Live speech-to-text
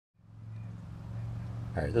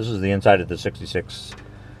Alright, this is the inside of the 66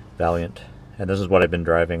 Valiant, and this is what I've been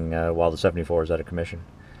driving while the 74 is out of commission.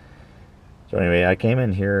 So anyway, I came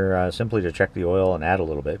in here simply to check the oil and add a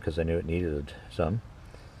little bit because I knew it needed some.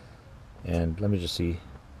 And let me just see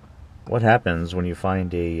what happens when you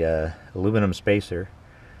find a aluminum spacer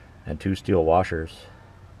and 2 steel washers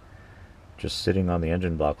just sitting on the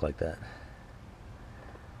engine block like that.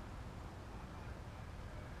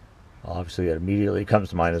 Well, obviously it immediately comes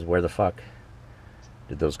to mind is where the fuck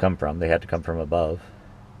did those come from? They had to come from above.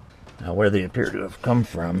 Now where they appear to have come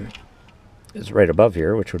from is right above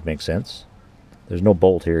here, which would make sense. There's no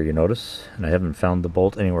bolt here, you notice, and I haven't found the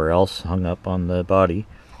bolt anywhere else hung up on the body.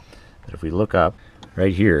 But if we look up,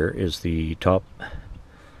 right here is the top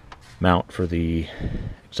mount for the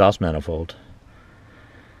exhaust manifold.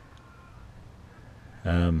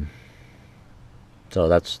 So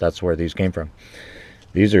that's where these came from.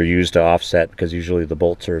 These are used to offset because usually the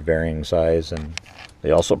bolts are varying size, and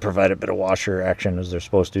they also provide a bit of washer action as they're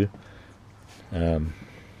supposed to.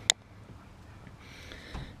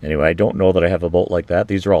 Anyway, I don't know that I have a bolt like that.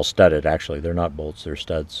 These are all studded, actually. They're not bolts, they're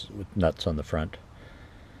studs with nuts on the front.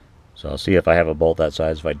 So I'll see if I have a bolt that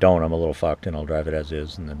size. If I don't, I'm a little fucked, and I'll drive it as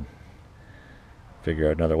is and then figure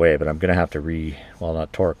out another way. But I'm going to have to well,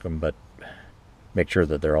 not torque them, but make sure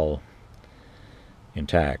that they're all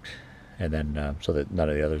intact. And then, so that none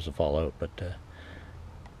of the others will fall out. But,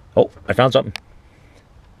 oh, I found something.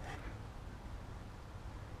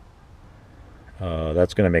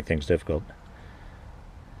 That's going to make things difficult.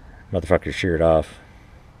 Motherfucker sheared off.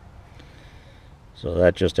 So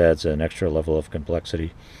that just adds an extra level of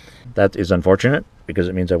complexity. That is unfortunate because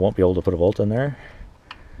it means I won't be able to put a bolt in there.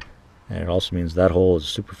 And it also means that hole is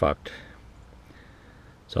super fucked.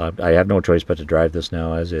 So I have no choice but to drive this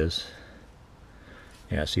now as is.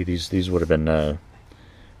 Yeah, see, these would have been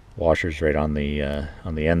washers right on the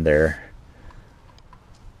end there.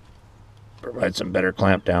 Provide some better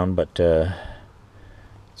clamp down, but at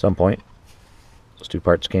some point those 2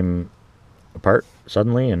 parts came apart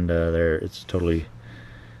suddenly, and it's totally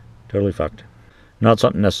fucked. Not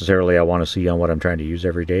something necessarily I want to see on what I'm trying to use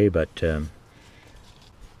every day, but yeah,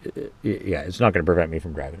 it's not going to prevent me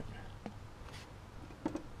from driving it.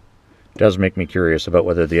 It does make me curious about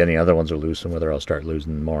whether any other ones are loose and whether I'll start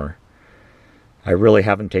losing more. I really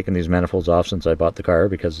haven't taken these manifolds off since I bought the car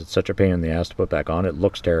because it's such a pain in the ass to put back on. It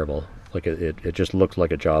looks terrible. Like it just looks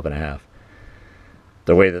like a job and a half.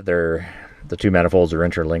 The way that the 2 manifolds are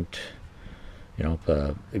interlinked, you know,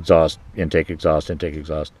 exhaust, intake, exhaust, intake,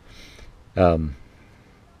 exhaust.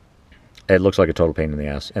 It looks like a total pain in the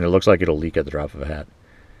ass, and it looks like it'll leak at the drop of a hat.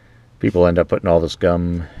 People end up putting all this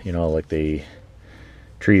gum, you know, like they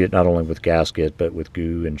treat it not only with gasket but with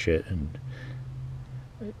goo and shit, and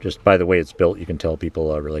just by the way it's built you can tell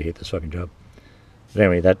people really hate this fucking job. But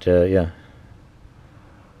anyway, that yeah,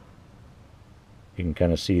 you can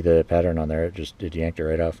kind of see the pattern on there. It yanked it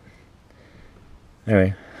right off.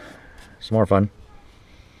 Anyway, some more fun,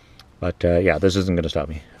 but yeah, this isn't going to stop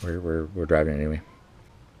me. We're driving anyway.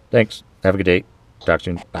 Thanks, have a good day, talk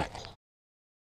soon, bye.